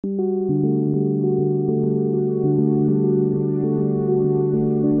Good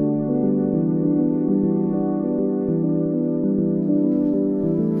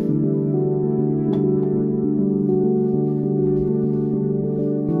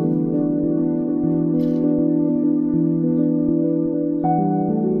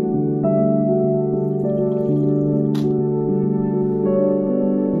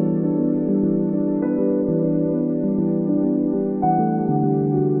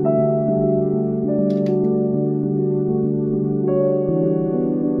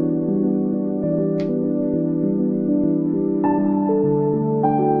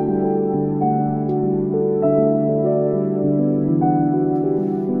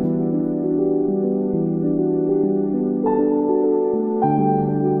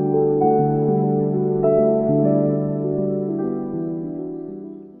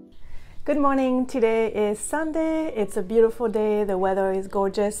morning. Today is Sunday. It's a beautiful day. The weather is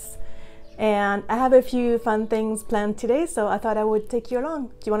gorgeous. And I have a few fun things planned today, so I thought I would take you along.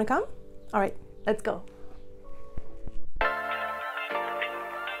 Do you want to come? All right, let's go.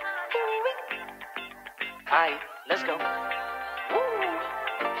 Hi, let's go. Alright,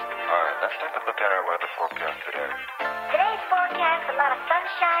 let's take a look at our weather forecast today. Today's forecast, a lot of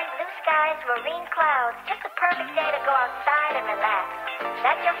sunshine, blue skies, marine clouds. Just a perfect day to go outside and relax.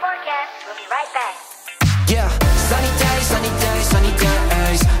 That's your forecast. We'll be right back. Yeah, sunny days, sunny days, sunny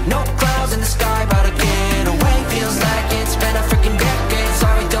days. No clouds in the sky, about to get away. Feels like it's been a freaking decade.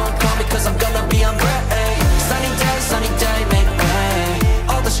 Sorry, don't call me, cause I'm gonna be on break. Sunny day, make way.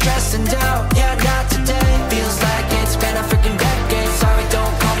 All the stress and doubt, yeah, not today. Feels like it's been a freaking decade. Sorry,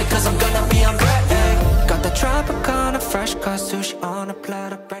 don't call me, cause I'm gonna be on break. Got the Tropicana, fresh cut sushi on a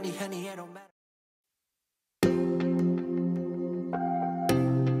platter. Brandy, honey, it don't matter.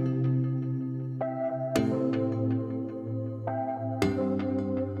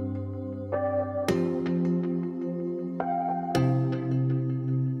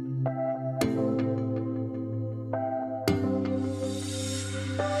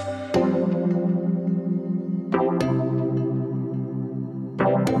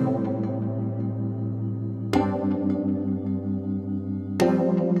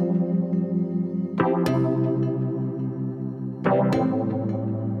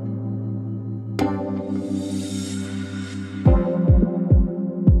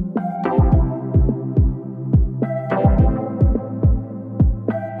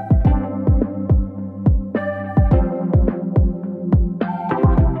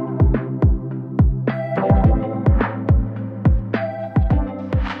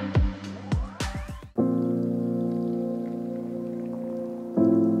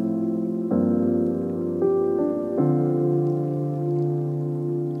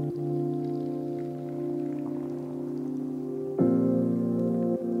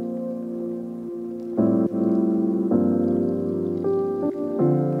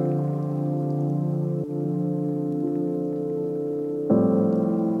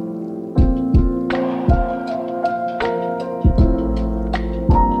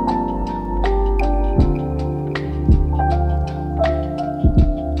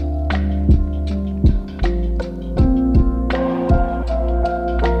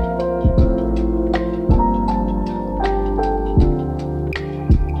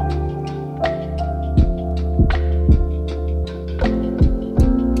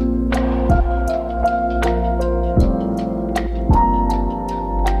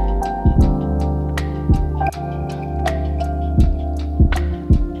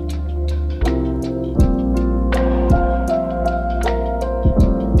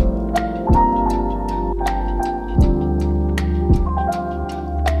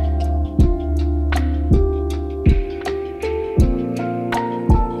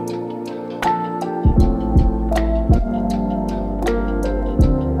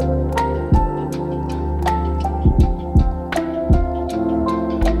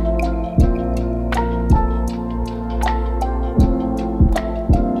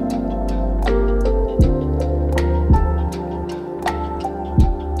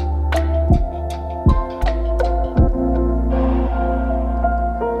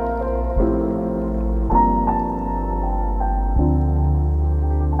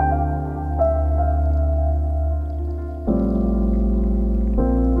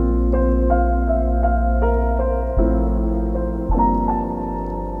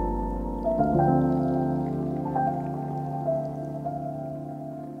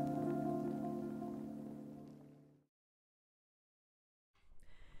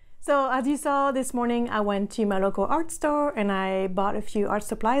 So as you saw this morning, I went to my local art store and I bought a few art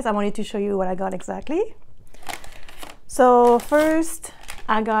supplies. I wanted to show you what I got exactly. So first,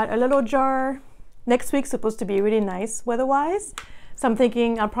 I got a little jar. Next week's supposed to be really nice weather-wise, so I'm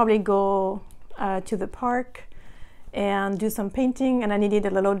thinking I'll probably go to the park and do some painting, and I needed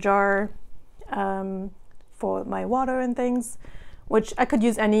a little jar for my water and things, which I could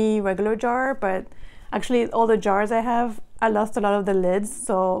use any regular jar, but actually all the jars I have, I lost a lot of the lids,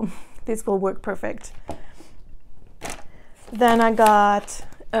 so this will work perfect. Then I got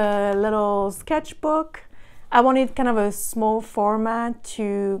a little sketchbook. I wanted kind of a small format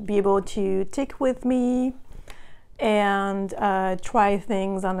to be able to take with me and try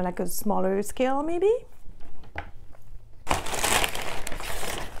things on like a smaller scale maybe.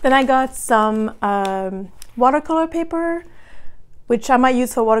 Then I got some watercolor paper, which I might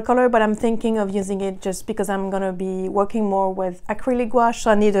use for watercolor, but I'm thinking of using it just because I'm gonna be working more with acrylic gouache,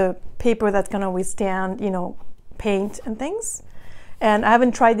 so I need a paper that's gonna withstand, you know, paint and things. And I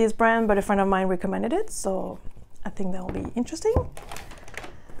haven't tried this brand, but a friend of mine recommended it, so I think that will be interesting.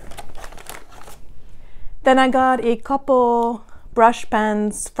 Then I got a couple brush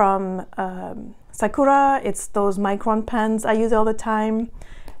pens from Sakura. It's those micron pens I use all the time.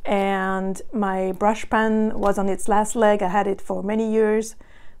 And my brush pen was on its last leg. I had it for many years,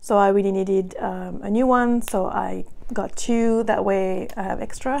 so I really needed a new one. So I got two, that way I have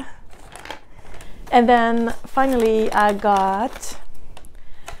extra. And then finally I got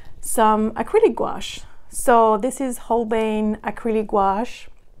some acrylic gouache. So this is Holbein acrylic gouache,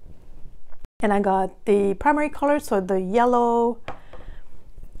 and I got the primary colors, so the yellow,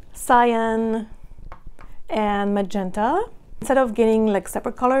 cyan, and magenta. Instead of getting like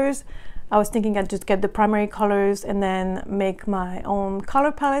separate colors, I was thinking I'd just get the primary colors and then make my own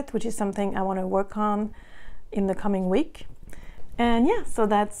color palette, which is something I want to work on in the coming week. And yeah, so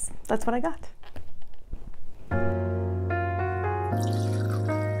that's what I got.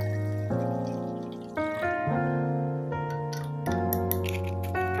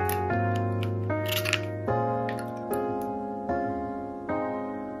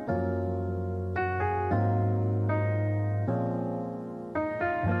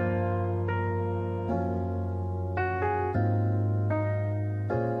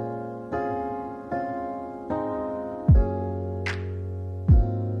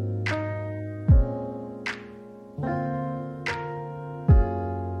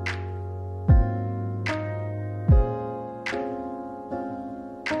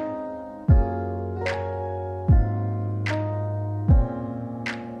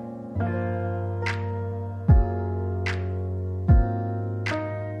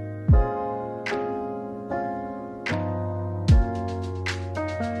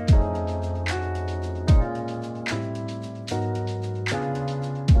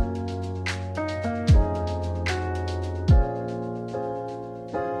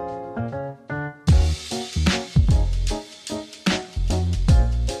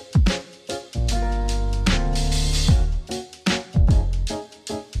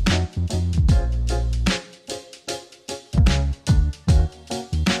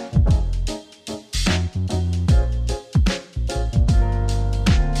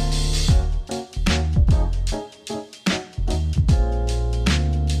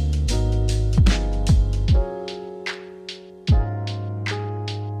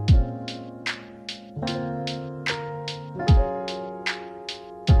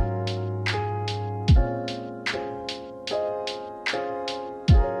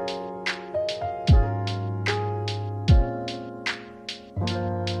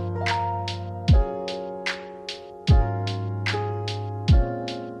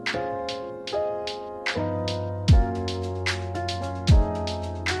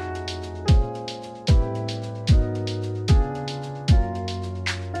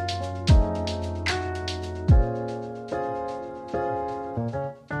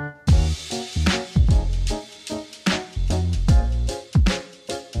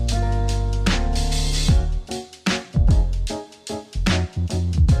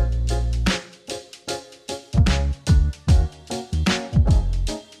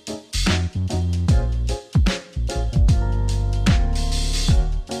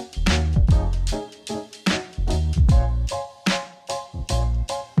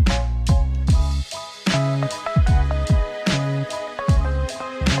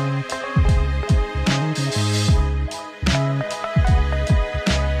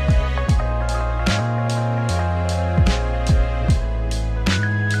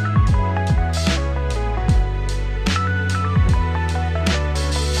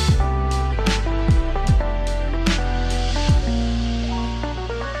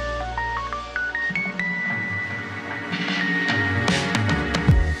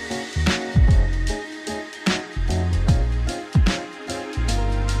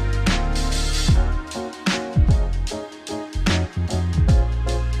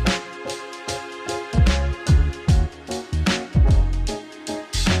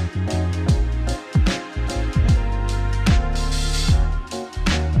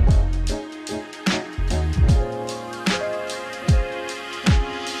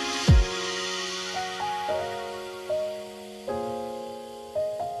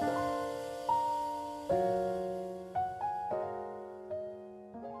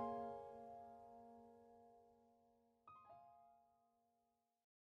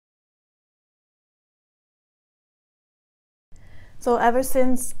 So ever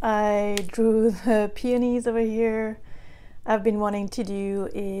since I drew the peonies over here, I've been wanting to do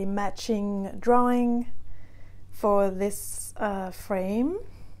a matching drawing for this frame.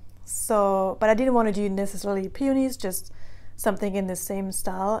 So, but I didn't want to do necessarily peonies, just something in the same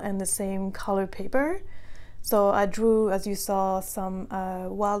style and the same color paper. So I drew, as you saw, some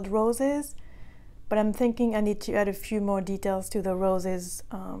wild roses, but I'm thinking I need to add a few more details to the roses.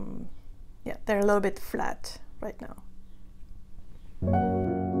 Yeah, they're a little bit flat right now.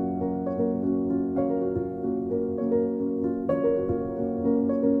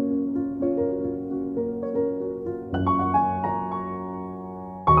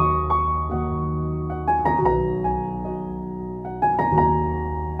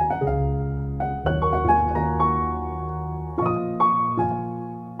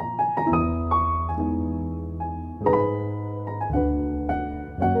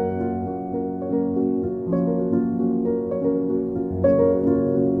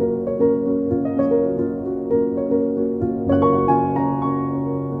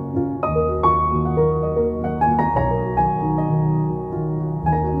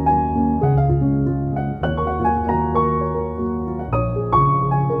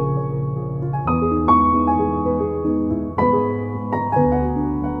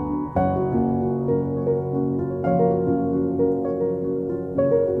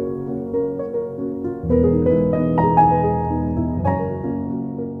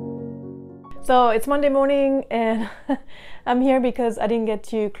 So it's Monday morning and I'm here because I didn't get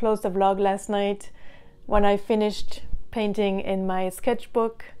to close the vlog last night when I finished painting in my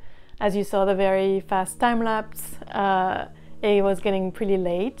sketchbook. As you saw the very fast time-lapse, it was getting pretty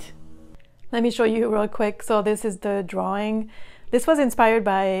late. Let me show you real quick. So this is the drawing. This was inspired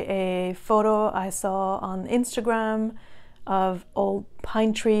by a photo I saw on Instagram of old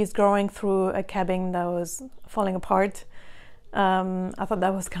pine trees growing through a cabin that was falling apart. I thought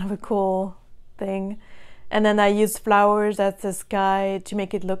that was kind of a cool thing. And then I used flowers as the sky to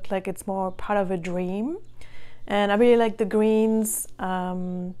make it look like it's more part of a dream. And I really like the greens. I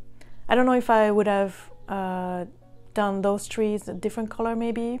don't know if I would have done those trees a different color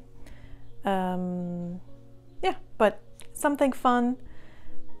maybe. Yeah, but something fun.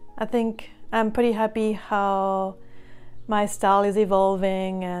 I think I'm pretty happy how my style is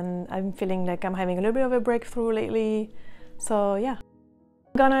evolving, and I'm feeling like I'm having a little bit of a breakthrough lately. So yeah.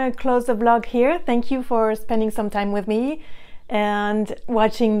 I'm gonna close the vlog here. Thank you for spending some time with me and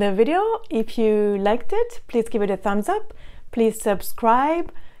watching the video. If you liked it, please give it a thumbs up. Please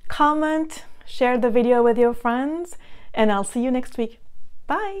subscribe, comment, share the video with your friends, and I'll see you next week.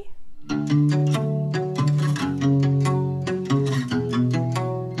 Bye!